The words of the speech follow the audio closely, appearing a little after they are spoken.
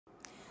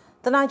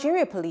The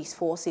Nigeria Police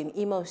Force in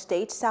Imo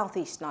State,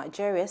 southeast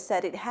Nigeria,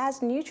 said it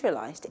has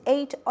neutralized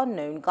 8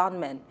 unknown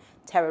gunmen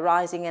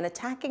terrorizing and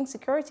attacking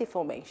security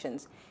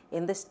formations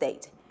in the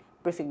state.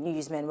 Briefing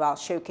newsmen while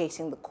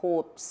showcasing the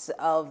corpse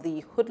of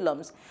the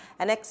hoodlums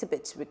and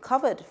exhibits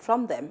recovered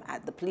from them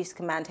at the police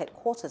command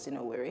headquarters in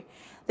Owerri.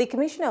 The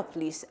Commissioner of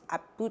Police,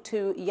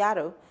 Abutu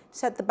Yaro,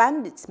 said the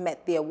bandits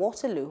met their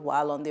Waterloo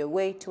while on their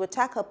way to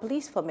attack a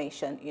police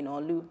formation in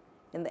Olu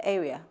in the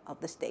area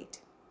of the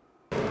state.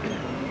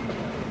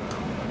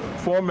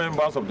 4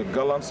 members of the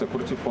gallant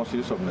security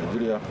forces of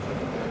Nigeria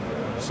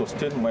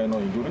sustained minor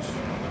injuries,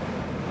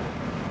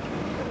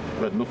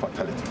 but no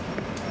fatality.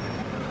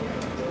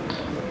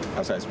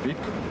 As I speak,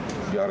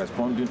 they are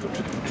responding to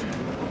treatment.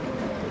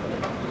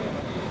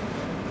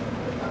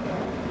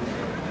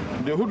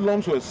 The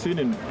hoodlums were seen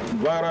in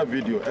viral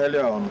video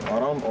earlier on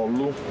around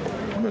Olu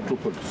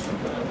metropolis,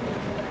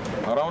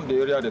 around the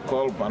area they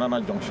call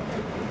Banana Junction,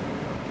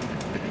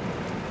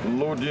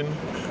 loading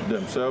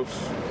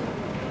themselves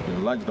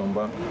in large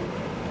number,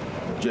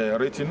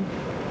 gyrating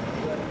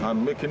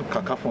and making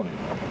cacophony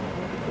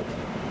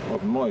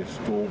of noise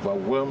to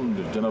overwhelm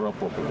the general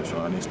population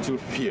and instill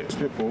fear.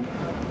 People,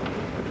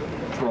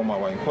 from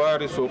our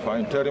inquiry so far,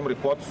 interim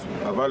reports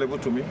available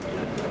to me,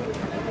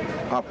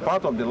 are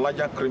part of the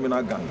larger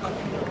criminal gang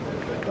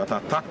that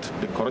attacked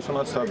the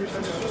Correctional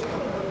Services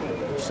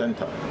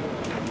Center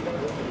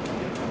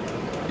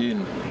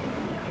in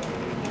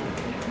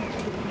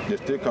the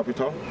state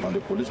capital and the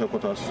police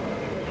headquarters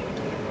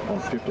on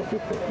 5th of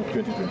April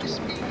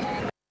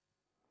 2021.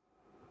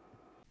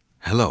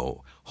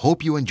 Hello,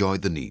 hope you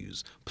enjoyed the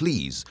news.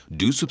 Please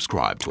do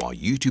subscribe to our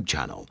YouTube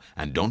channel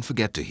and don't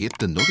forget to hit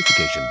the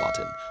notification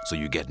button so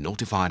you get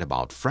notified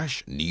about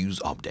fresh news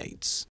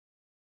updates.